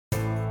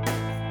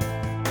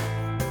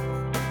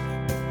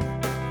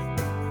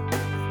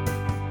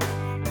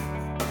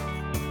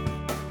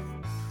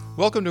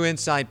Welcome to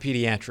Inside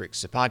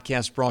Pediatrics, a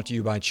podcast brought to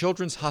you by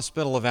Children's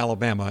Hospital of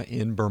Alabama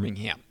in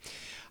Birmingham.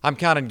 I'm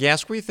Conan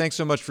Gasquey. Thanks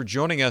so much for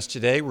joining us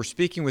today. We're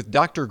speaking with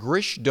Dr.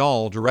 Grish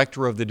Dahl,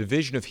 Director of the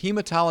Division of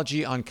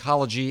Hematology,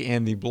 Oncology,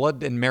 and the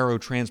Blood and Marrow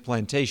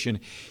Transplantation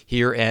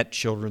here at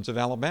Children's of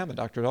Alabama.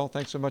 Dr. Dahl,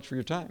 thanks so much for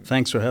your time.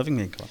 Thanks for having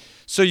me, Conan.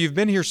 So you've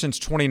been here since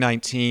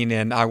 2019,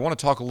 and I want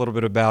to talk a little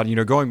bit about,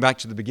 going back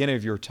to the beginning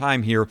of your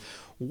time here,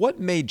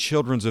 what made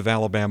Children's of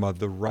Alabama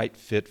the right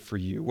fit for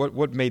you?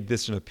 What made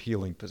this an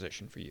appealing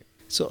position for you?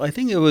 So I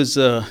think it was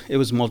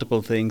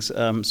multiple things.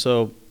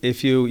 So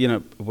if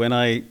when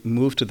I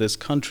moved to this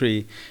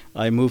country,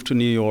 I moved to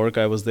New York.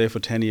 I was there for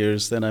 10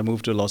 years. Then I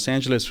moved to Los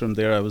Angeles. From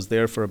there, I was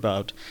there for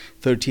about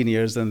 13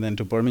 years, and then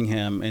to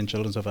Birmingham in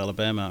Children's of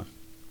Alabama.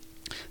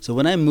 So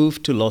when I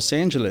moved to Los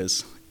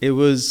Angeles, it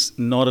was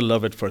not a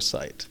love at first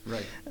sight.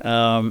 Right.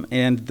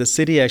 And the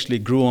city actually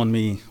grew on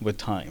me with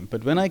time.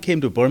 But when I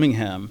came to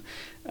Birmingham,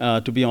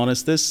 to be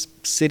honest, this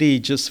city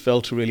just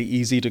felt really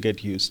easy to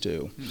get used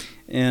to.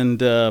 And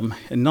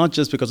not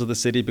just because of the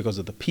city, because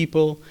of the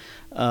people.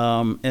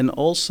 And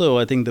also,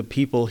 I think the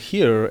people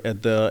here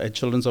at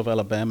Children's of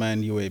Alabama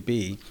and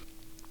UAB,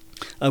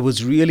 I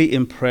was really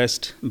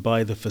impressed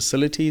by the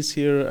facilities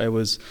here. I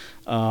was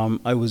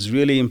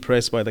really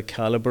impressed by the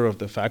caliber of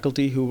the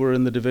faculty who were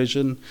in the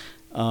division.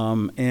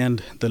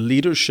 And the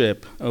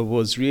leadership I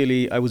was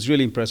really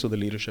impressed with the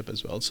leadership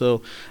as well.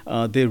 So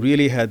they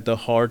really had the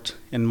heart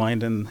and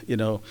mind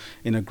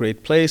in a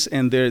great place.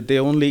 And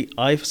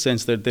I've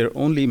sensed that their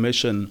only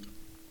mission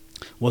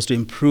was to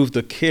improve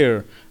the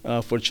care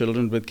for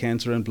children with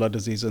cancer and blood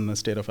disease in the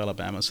state of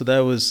Alabama. So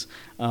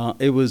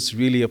it was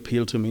really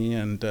appealed to me,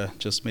 and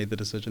just made the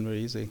decision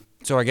very easy.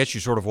 So I guess you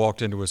sort of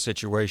walked into a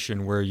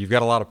situation where you've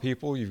got a lot of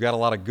people, you've got a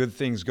lot of good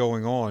things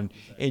going on,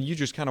 and you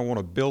just kind of want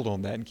to build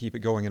on that and keep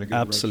it going in a good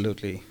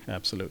direction.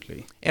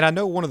 Absolutely. And I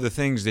know one of the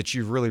things that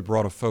you've really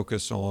brought a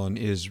focus on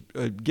is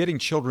getting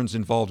children's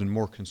involved in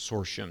more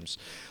consortiums.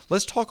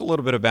 Let's talk a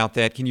little bit about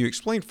that. Can you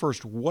explain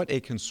first what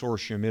a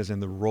consortium is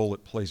and the role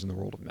it plays in the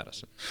world of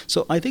medicine?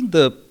 So I think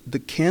the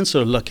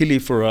cancer, luckily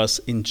for us,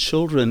 in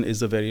children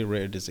is a very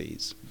rare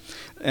disease.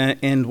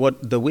 And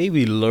the way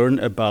we learn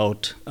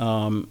about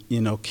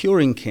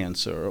curing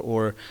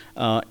cancer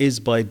is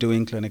by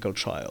doing clinical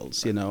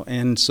trials,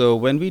 And so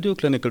when we do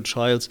clinical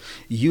trials,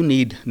 you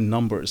need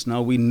numbers.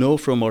 Now we know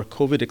from our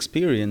COVID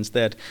experience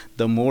that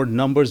the more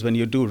numbers, when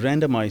you do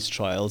randomized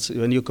trials,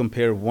 when you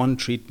compare one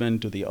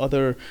treatment to the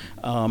other,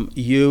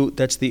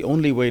 that's the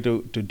only way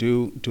to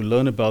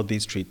learn about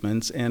these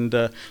treatments, and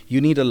you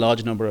need a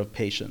large number of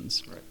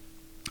patients. Right.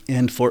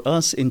 And for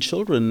us in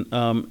children,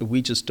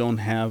 we just don't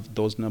have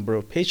those number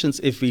of patients.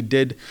 If we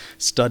did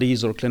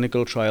studies or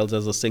clinical trials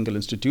as a single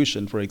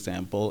institution, for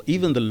example,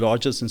 even the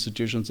largest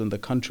institutions in the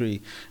country,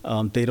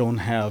 they don't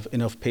have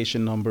enough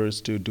patient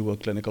numbers to do a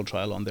clinical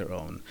trial on their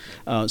own.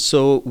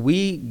 So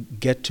we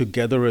get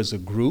together as a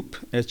group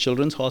as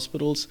children's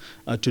hospitals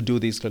to do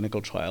these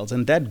clinical trials.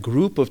 And that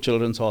group of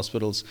children's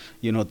hospitals,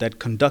 that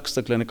conducts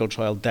the clinical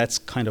trial, that's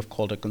kind of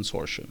called a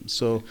consortium.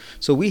 So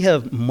we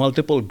have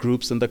multiple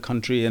groups in the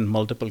country and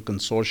multiple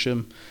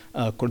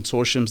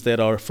consortiums that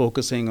are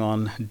focusing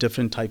on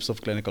different types of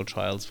clinical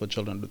trials for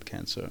children with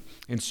cancer.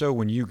 And so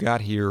when you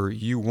got here,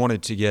 you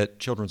wanted to get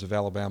Children's of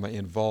Alabama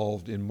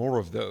involved in more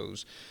of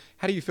those.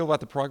 How do you feel about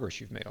the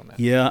progress you've made on that?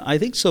 Yeah, I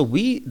think so.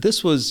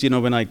 This was,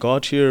 when I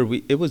got here,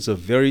 it was a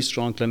very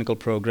strong clinical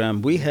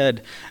program. We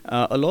had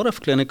a lot of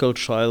clinical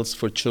trials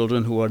for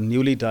children who are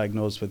newly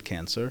diagnosed with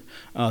cancer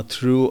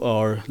through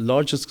our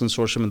largest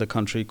consortium in the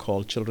country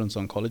called Children's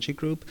Oncology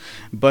Group.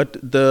 But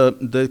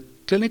the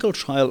clinical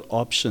trial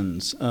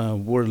options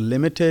were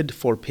limited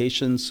for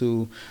patients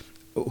who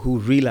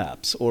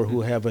relapse or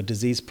who have a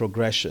disease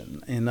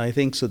progression. And I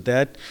think so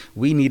that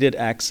we needed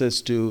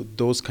access to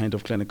those kind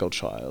of clinical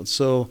trials.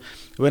 So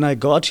when I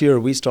got here,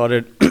 we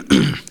started,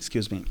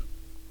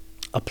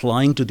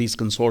 applying to these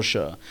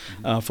consortia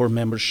for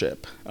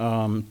membership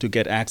to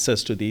get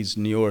access to these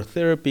newer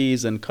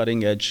therapies and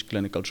cutting-edge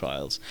clinical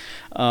trials.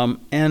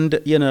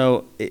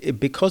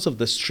 Because of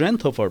the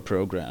strength of our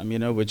program,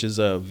 which is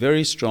a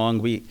very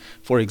strong,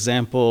 for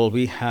example,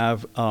 we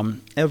have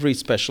every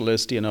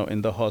specialist,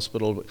 in the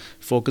hospital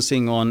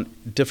focusing on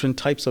different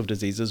types of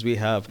diseases. We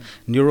have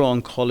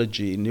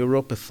neuro-oncology,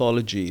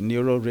 neuropathology,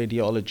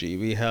 neuroradiology.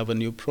 We have a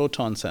new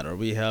proton center.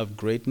 We have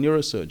great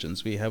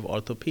neurosurgeons. We have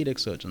orthopedic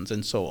surgeons,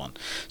 and so on.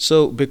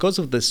 So because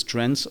of the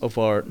strengths of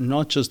our,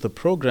 not just the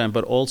program,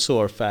 but also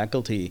our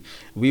faculty,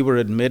 we were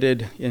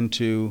admitted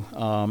into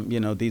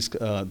these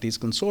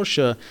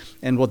consortia,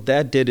 and what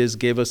that did is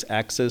gave us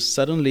access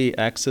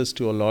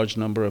to a large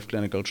number of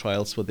clinical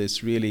trials for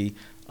this really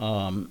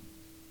group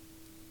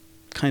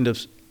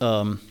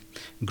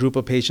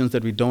of patients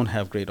that we don't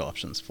have great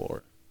options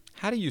for.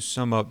 How do you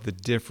sum up the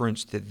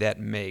difference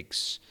that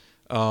makes,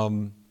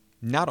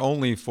 not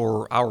only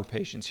for our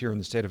patients here in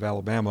the state of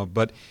Alabama,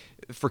 but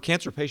for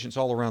cancer patients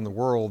all around the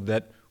world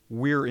that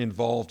we're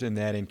involved in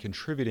that and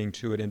contributing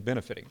to it and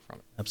benefiting from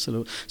it.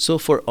 Absolutely. So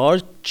for our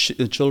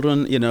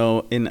children,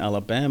 in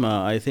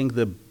Alabama, I think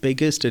the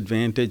biggest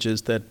advantage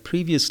is that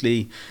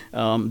previously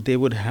they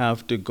would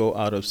have to go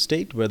out of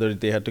state, whether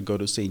they had to go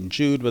to St.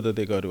 Jude, whether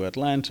they go to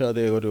Atlanta,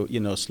 they go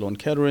to Sloan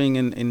Kettering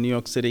in New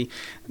York City,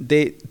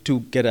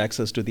 to get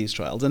access to these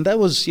trials, and that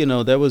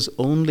was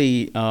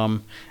only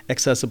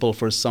accessible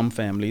for some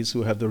families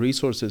who have the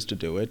resources to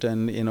do it,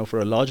 and for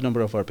a large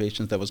number of our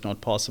patients that was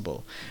not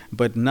possible.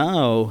 But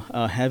now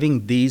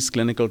having these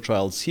clinical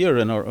trials here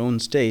in our own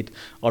state,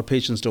 our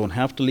patients don't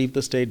have to leave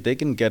the state. They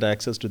can get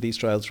access to these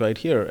trials right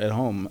here at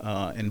home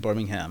in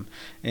Birmingham,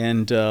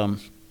 and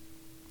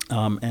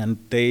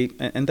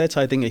that's,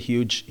 I think, a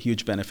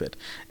huge benefit,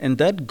 and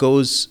that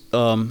goes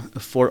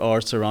for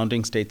our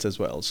surrounding states as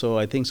well. So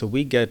I think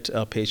we get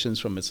patients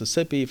from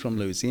Mississippi, from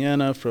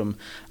Louisiana, from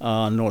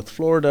North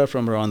Florida,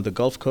 from around the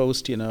Gulf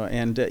Coast,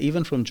 and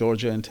even from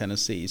Georgia and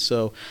Tennessee.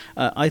 So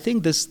I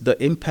think the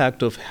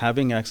impact of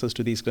having access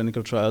to these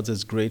clinical trials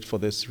is great for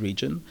this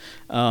region.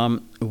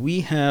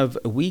 We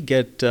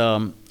get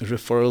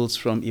referrals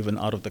from even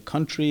out of the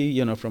country,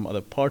 from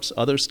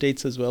other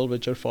states as well,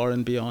 which are far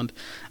and beyond.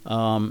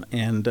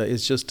 And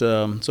it's just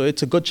so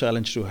it's a good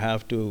challenge to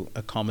have to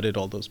accommodate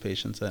all those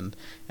patients and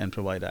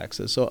provide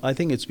access. So I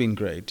think it's been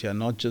great,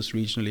 not just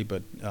regionally,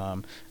 but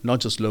not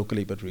just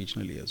locally, but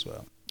regionally as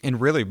well. And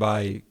really,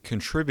 by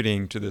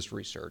contributing to this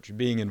research,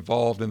 being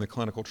involved in the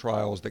clinical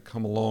trials that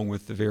come along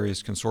with the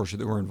various consortia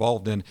that we're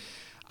involved in,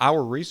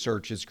 our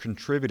research is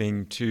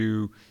contributing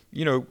to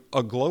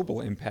a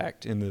global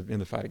impact in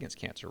the fight against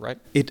cancer, right?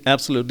 It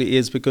absolutely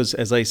is, because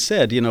as I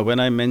said, when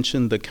I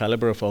mentioned the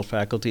caliber of our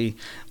faculty,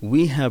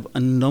 we have a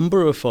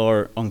number of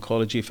our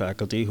oncology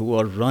faculty who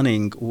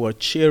are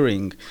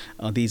chairing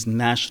these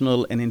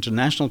national and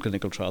international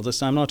clinical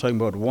trials. I'm not talking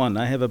about one.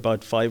 We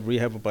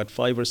have about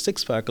 5 or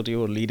 6 faculty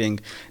who are leading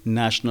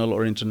national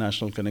or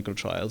international clinical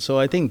trials. So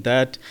I think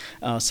that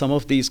some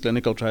of these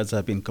clinical trials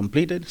have been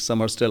completed,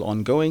 some are still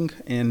ongoing,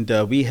 and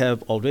we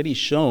have already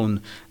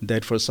shown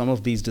that for some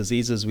of these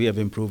diseases we have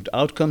improved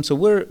outcomes. So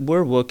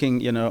we're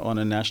working on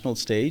a national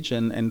stage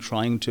and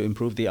trying to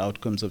improve the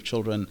outcomes of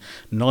children,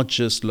 not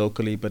just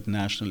locally but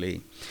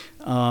nationally.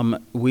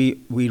 We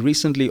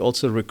recently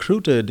also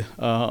recruited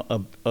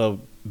a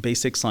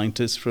basic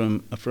scientist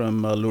from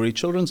Lurie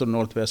Children's of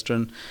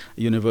Northwestern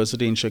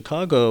University in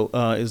Chicago,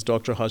 is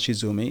Dr.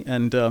 Hashizumi,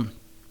 and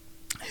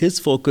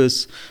his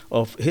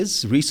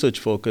research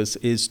focus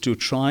is to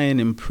try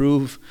and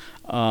improve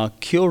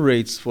cure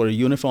rates for a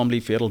uniformly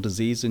fatal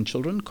disease in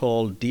children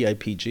called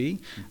DIPG,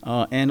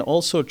 and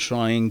also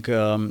trying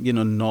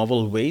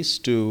novel ways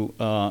to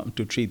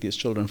treat these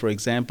children. For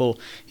example,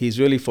 he's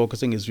really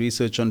focusing his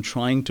research on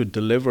trying to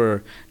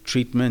deliver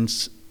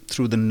treatments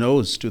through the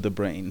nose to the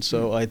brain.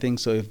 So I think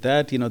if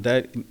that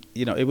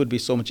it would be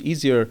so much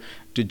easier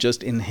to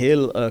just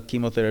inhale a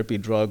chemotherapy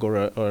drug or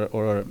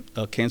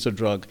a cancer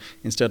drug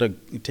instead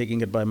of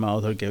taking it by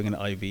mouth or giving an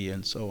IV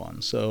and so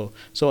on. So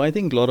I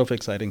think a lot of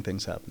exciting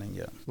things happening.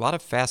 Yeah, a lot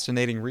of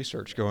fascinating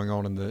research going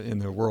on in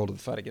the world of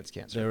the fight against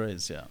cancer. There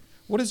is, yeah.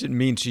 What does it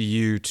mean to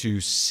you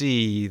to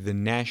see the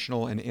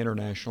national and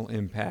international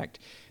impact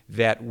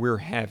that we're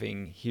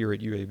having here at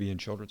UAB and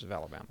Children's of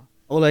Alabama?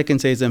 All I can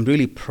say is I'm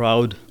really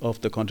proud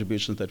of the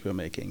contributions that we're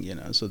making.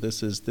 So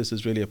this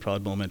is really a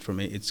proud moment for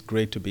me. It's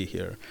great to be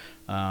here,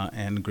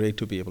 and great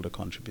to be able to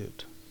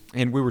contribute.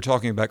 And we were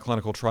talking about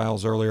clinical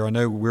trials earlier. I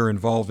know we're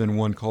involved in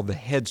one called the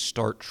Head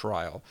Start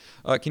trial.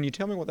 Can you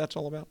tell me what that's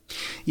all about?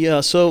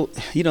 Yeah. So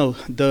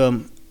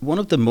one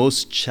of the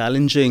most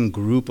challenging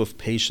group of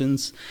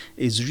patients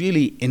is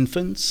really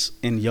infants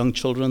and young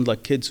children,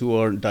 like kids who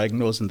are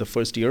diagnosed in the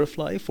first year of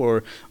life,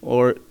 or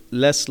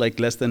less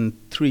than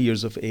 3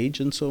 years of age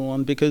and so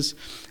on. Because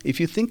if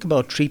you think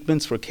about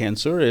treatments for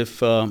cancer,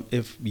 if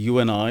you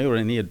and I or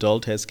any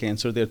adult has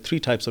cancer, there are 3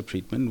 types of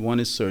treatment. One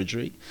is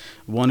surgery,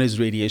 one is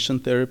radiation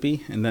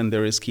therapy, and then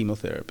there is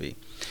chemotherapy.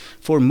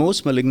 For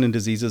most malignant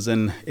diseases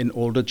in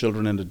older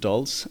children and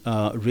adults,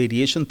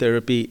 radiation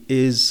therapy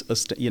is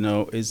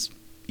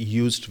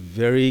used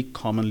very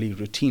commonly,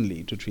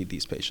 routinely, to treat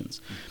these patients.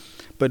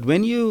 But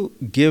when you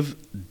give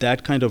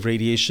that kind of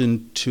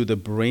radiation to the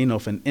brain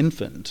of an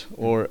infant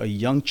or a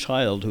young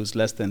child who's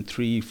less than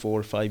 3,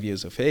 4, 5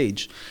 years of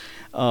age,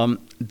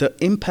 the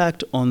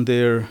impact on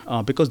their,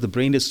 because the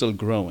brain is still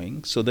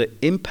growing, so the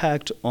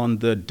impact on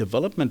the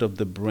development of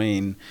the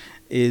brain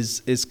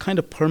is kind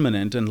of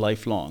permanent and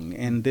lifelong.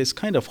 And this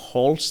kind of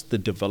halts the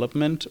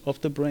development of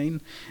the brain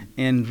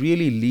and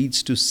really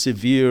leads to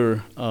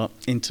severe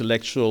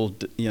intellectual,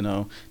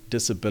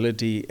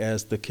 disability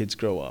as the kids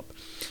grow up.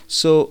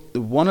 So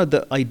one of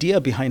the idea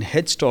behind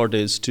Head Start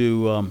is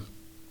to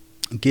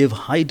give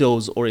high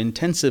dose or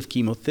intensive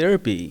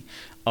chemotherapy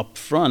up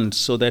front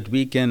so that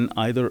we can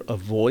either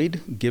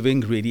avoid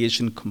giving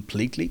radiation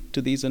completely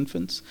to these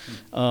infants,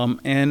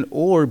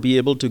 or be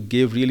able to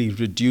give really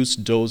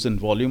reduced dose and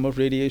volume of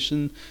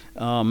radiation,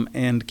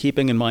 and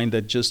keeping in mind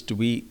that just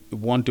we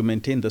want to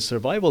maintain the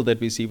survival that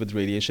we see with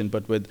radiation,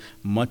 but with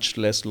much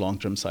less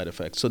long-term side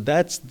effects. So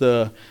that's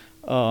the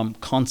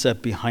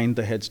concept behind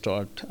the Head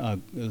Start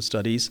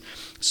studies.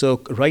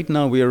 So right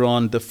now we are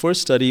on, the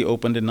first study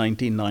opened in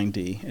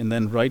 1990, and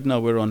then right now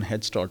we're on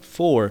Head Start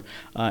 4,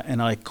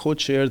 and I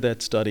co-chair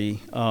that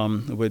study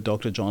with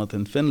Dr.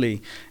 Jonathan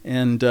Finley.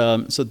 And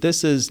so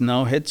this is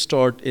now Head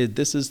Start,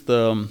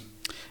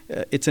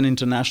 it's an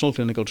international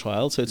clinical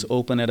trial, so it's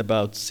open at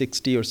about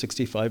 60 or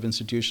 65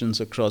 institutions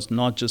across,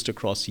 not just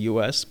across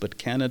US, but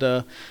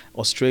Canada,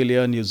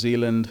 Australia, New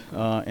Zealand,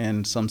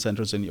 and some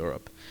centers in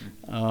Europe.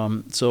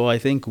 So I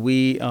think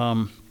we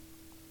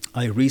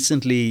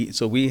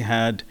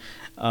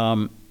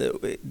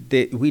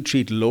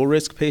treat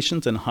low-risk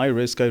patients and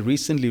high-risk. I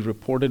recently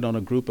reported on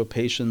a group of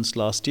patients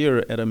last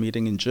year at a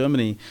meeting in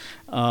Germany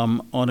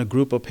on a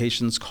group of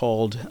patients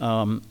called,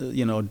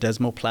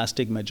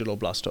 desmoplastic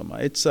medulloblastoma.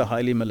 It's a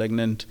highly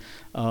malignant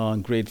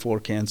grade 4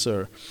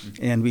 cancer.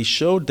 And we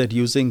showed that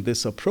using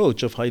this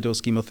approach of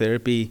high-dose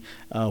chemotherapy,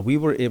 we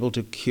were able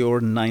to cure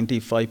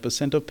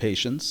 95% of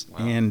patients,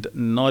 and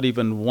not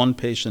even one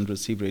patient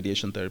received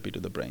radiation therapy to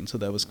the brain. So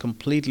that was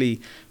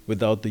completely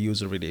without the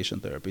use of radiation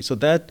therapy. So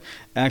that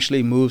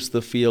actually moves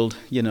the field,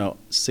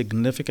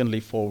 significantly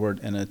forward,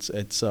 and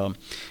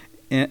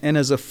and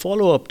as a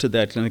follow-up to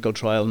that clinical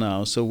trial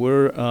now, so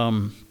we're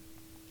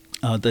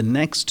the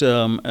next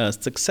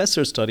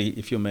successor study,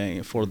 if you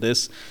may, for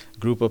this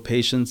group of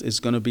patients is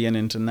going to be an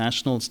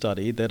international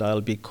study that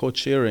I'll be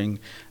co-chairing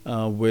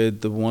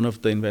with one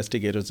of the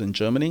investigators in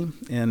Germany.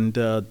 And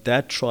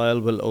that trial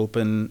will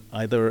open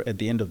either at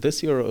the end of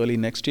this year or early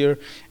next year,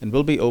 and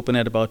will be open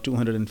at about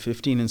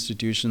 215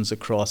 institutions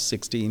across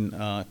 16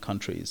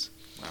 countries.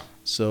 Wow.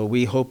 So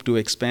we hope to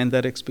expand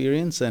that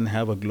experience and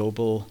have a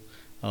global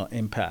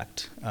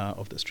impact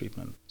of this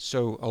treatment.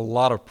 So a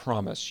lot of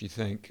promise, you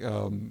think,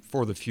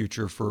 for the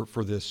future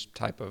for this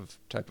type of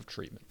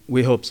treatment.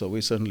 We hope so.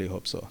 We certainly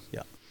hope so.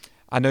 Yeah.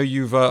 I know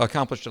you've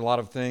accomplished a lot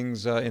of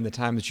things in the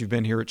time that you've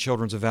been here at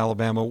Children's of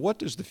Alabama. What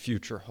does the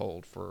future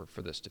hold for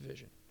this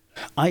division?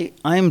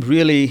 I'm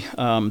really,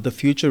 the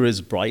future is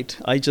bright.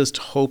 I just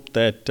hope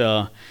that,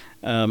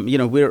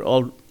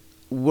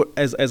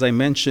 as I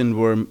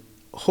mentioned,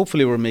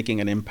 hopefully we're making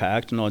an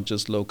impact, not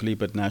just locally,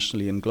 but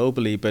nationally and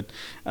globally. But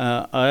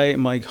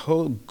my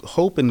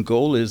hope and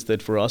goal is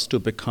that for us to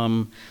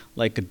become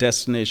like a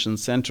destination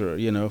center,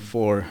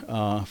 for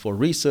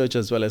research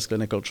as well as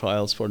clinical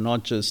trials for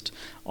not just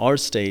our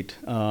state,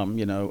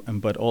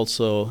 but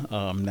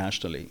also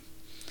nationally.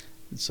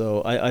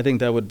 So I think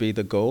that would be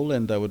the goal,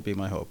 and that would be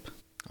my hope.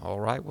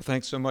 All right. Well,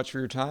 thanks so much for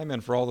your time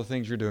and for all the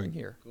things you're doing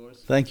here. Of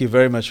course. Thank you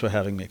very much for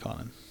having me,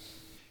 Colin.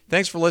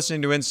 Thanks for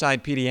listening to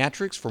Inside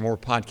Pediatrics. For more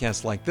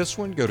podcasts like this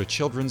one, go to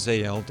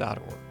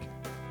childrensal.org.